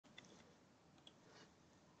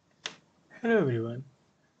Hello everyone,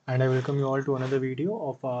 and I welcome you all to another video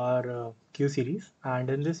of our Q series. And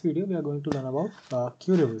in this video, we are going to learn about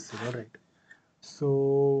Q recursive. Alright,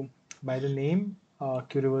 so by the name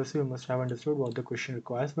Q recursive, you must have understood what the question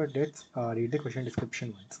requires, but let's read the question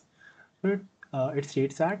description once. So it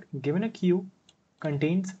states that given a queue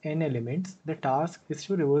contains n elements, the task is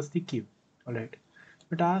to reverse the queue. Alright,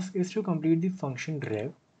 the task is to complete the function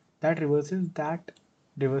rev that reverses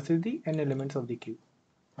the n elements of the queue.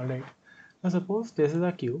 Alright, now suppose this is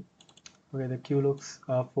a queue. Okay, the queue looks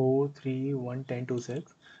 4, 3, 1, 10, 2,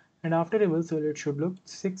 6, and after reversal it should look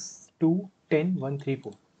 6, 2, 10, 1, 3,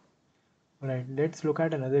 4. Alright, let's look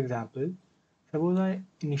at another example. Suppose our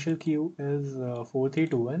initial queue is 4, 3,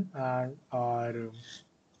 2, 1, and our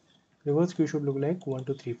reverse queue should look like 1,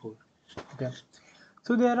 2, 3, 4. Okay,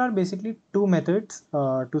 so there are basically two methods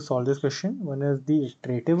to solve this question. One is the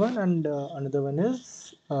iterative one, and another one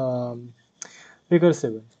is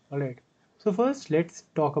recursive one. Alright, so first let's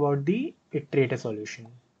talk about the iterator solution.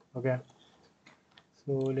 Okay,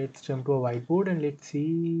 so let's jump to a whiteboard and let's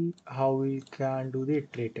see how we can do the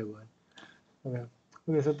iterative one. Okay,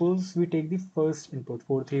 okay, suppose we take the first input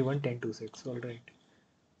 4, 3, 1, 10, 2, 6. Alright,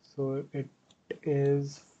 so it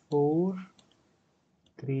is 4,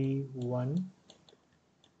 3, 1,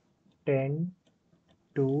 10,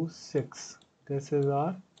 2, 6. This is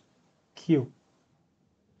our queue.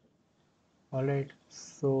 Alright,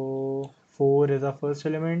 so 4 is our first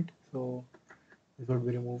element, so this would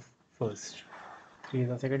be removed first. 3 is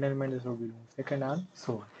the second element, this would be removed second, and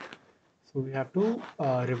so on. So we have to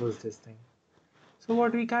reverse this thing. So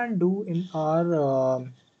what we can do in our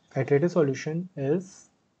iterative solution is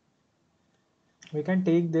we can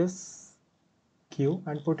take this queue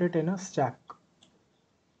and put it in a stack.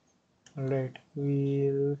 Alright,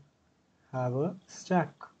 we'll have a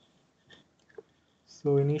stack.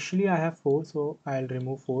 So initially I have 4, so I'll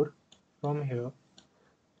remove 4 from here.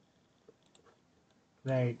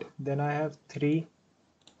 Right, then I have 3,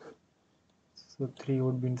 so 3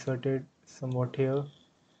 would be inserted somewhat here.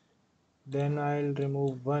 Then I'll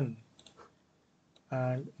remove 1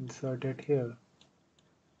 and insert it here.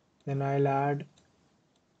 Then I'll add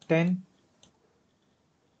 10,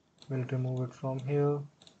 we'll remove it from here.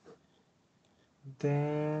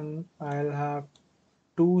 Then I'll have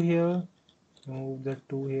 2 here, move the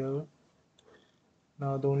 2 here.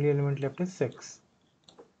 Now the only element left is 6,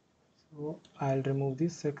 so I'll remove the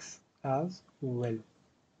 6 as well.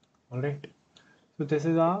 Alright, so this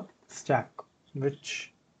is our stack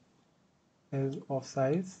which is of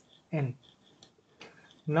size n.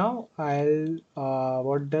 Now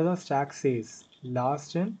what does a stack says?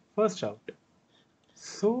 Last in, first out.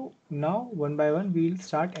 So now one by one we'll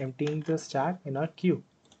start emptying the stack in our queue.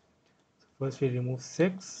 So first we remove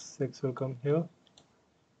 6, 6 will come here.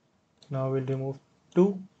 Now we'll remove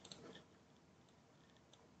 2,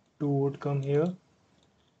 2 would come here.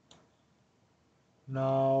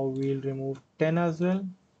 Now we'll remove 10 as well.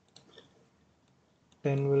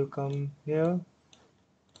 10 will come here.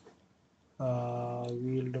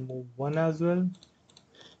 We'll remove 1 as well.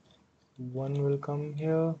 1 will come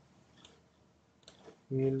here.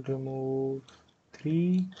 We'll remove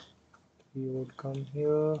 3. 3 would come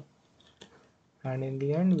here. And in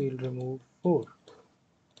the end we'll remove 4.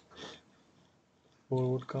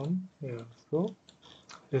 4 would come here. So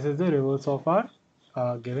this is the reverse of our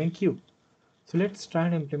given queue. So let's try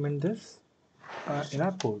and implement this in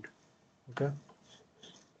our code. Okay.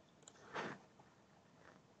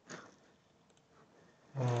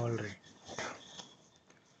 Alright.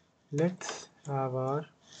 Let's have our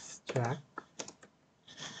stack.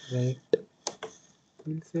 Right.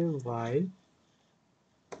 We'll say while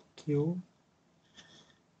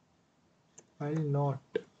not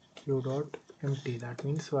q dot empty. That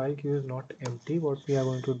means while q is not empty, what we are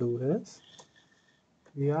going to do is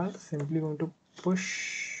we are simply going to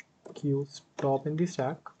push q's top in the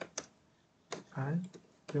stack and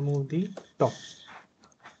remove the top.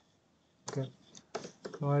 Okay,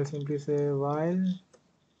 now I'll simply say while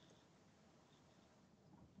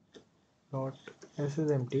dot s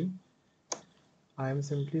is empty, I am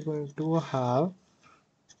simply going to have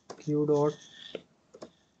q dot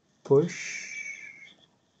push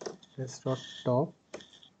s dot top,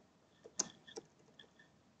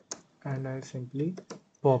 and I'll simply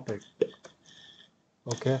pop it.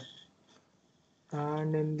 Okay,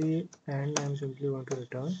 and in the end I'm simply going to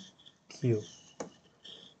return q.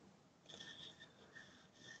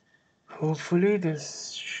 Hopefully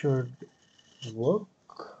this should work.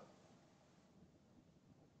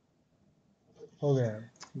 Okay,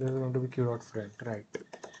 this is going to be q dot friend, right?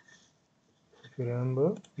 If you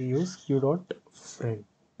remember, we use q dot friend.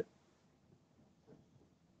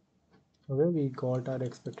 Okay, we got our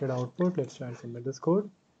expected output. Let's try and submit this code.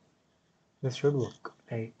 This should work,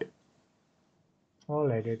 right?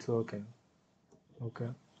 Alright, it's working. Okay.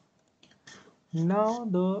 Now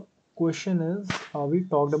the question is, we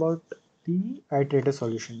talked about the iterator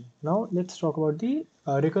solution. Now let's talk about the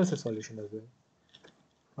recursive solution as well.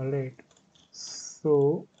 Alright.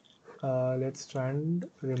 So let's try and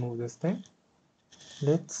remove this thing.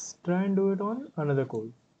 Let's try and do it on another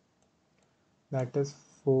code. That is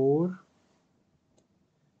 4,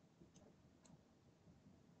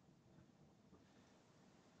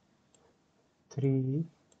 3,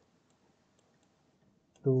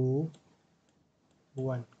 2,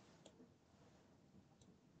 1.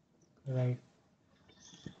 Right.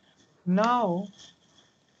 Now,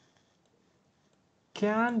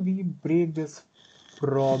 can we break this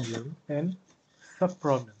problem in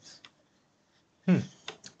subproblems?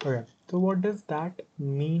 Okay. So what does that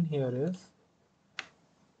mean here is,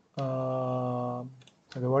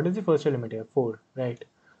 okay, what is the first element here? 4, right?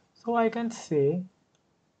 So I can say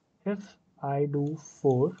if I do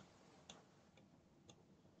 4,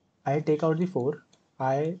 I take out the 4,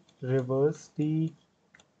 I reverse the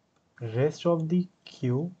rest of the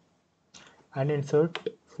queue and insert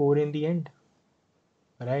 4 in the end,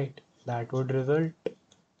 right? That would result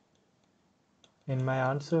in my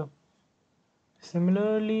answer.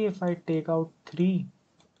 Similarly, if I take out 3,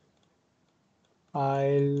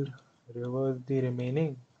 I'll reverse the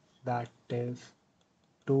remaining, that is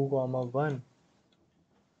 2 comma 1,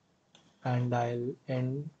 and I'll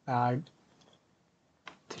add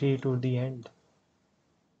 3 to the end,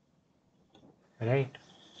 right?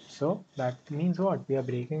 So that means what? We are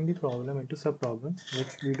breaking the problem into subproblems,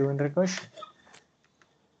 which we do in recursion.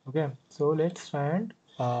 Okay, so let's try and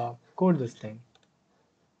code this thing.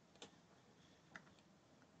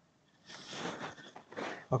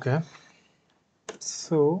 Okay,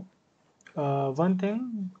 so one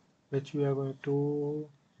thing which we are going to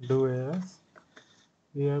do is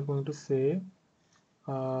we are going to say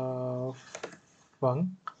func,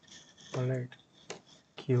 alright,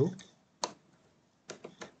 q.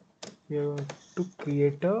 We are going to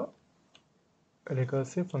create a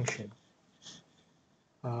recursive function,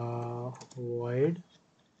 void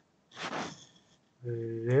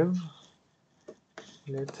rev.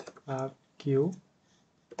 Let's have q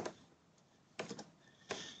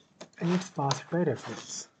and it's passed by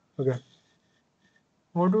reference. Okay,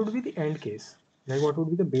 what would be the end case? Like what would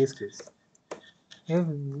be the base case? If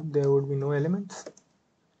there would be no elements,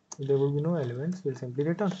 we'll simply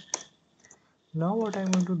return. Now what I'm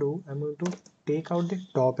going to do, I'm going to take out the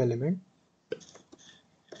top element.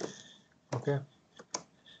 Okay,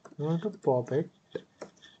 I'm going to pop it.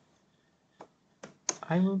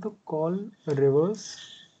 I'm going to call reverse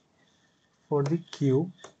for the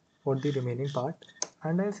queue for the remaining part,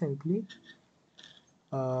 and I simply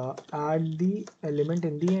add the element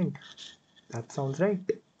in the end. That sounds right.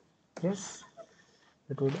 Yes,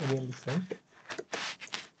 it would again be sent.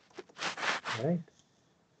 Alright,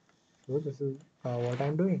 so this is what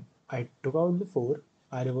I'm doing. I took out the 4,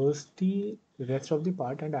 I reversed the rest of the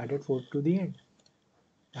part and added 4 to the end.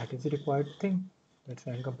 That is the required thing. Let's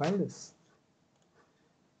try and compile this.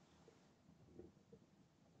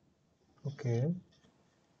 Okay.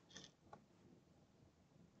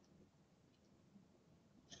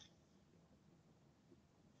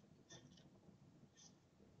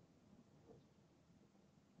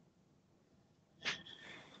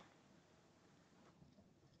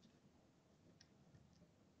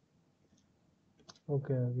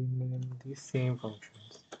 Okay, we name the same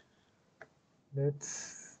functions.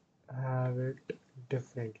 Let's have it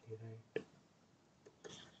differently, right?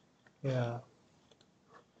 Yeah,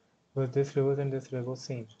 but this reverse and this reverse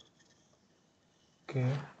same. Okay,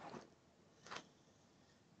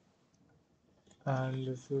 and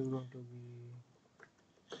this is going to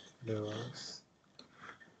be reverse.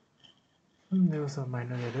 There were some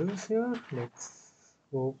minor errors here. Let's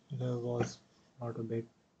hope there was not a big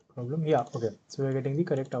problem. Yeah, okay. So we're getting the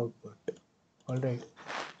correct output. Alright,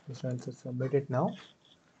 just trying to submit it now.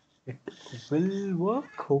 It will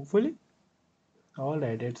work, hopefully.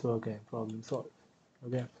 Alright, it's working. Problem solved.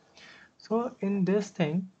 Okay. So in this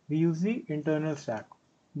thing, we use the internal stack,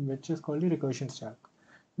 which is called the recursion stack.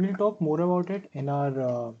 We'll talk more about it in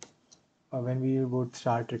our when we would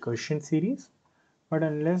start recursion series. But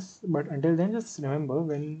until then, just remember,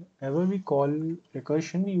 whenever we call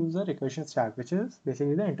recursion, we use a recursion stack, which is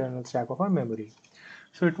basically the internal stack of our memory.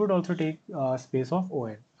 So it would also take space of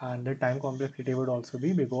O(n), and the time complexity would also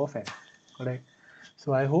be big O of n. Alright.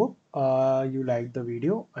 So I hope you liked the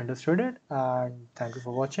video, understood it, and thank you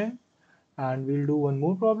for watching. And we'll do one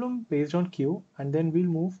more problem based on Q, and then we'll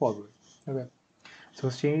move forward. Okay, so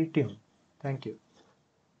stay tuned. Thank you.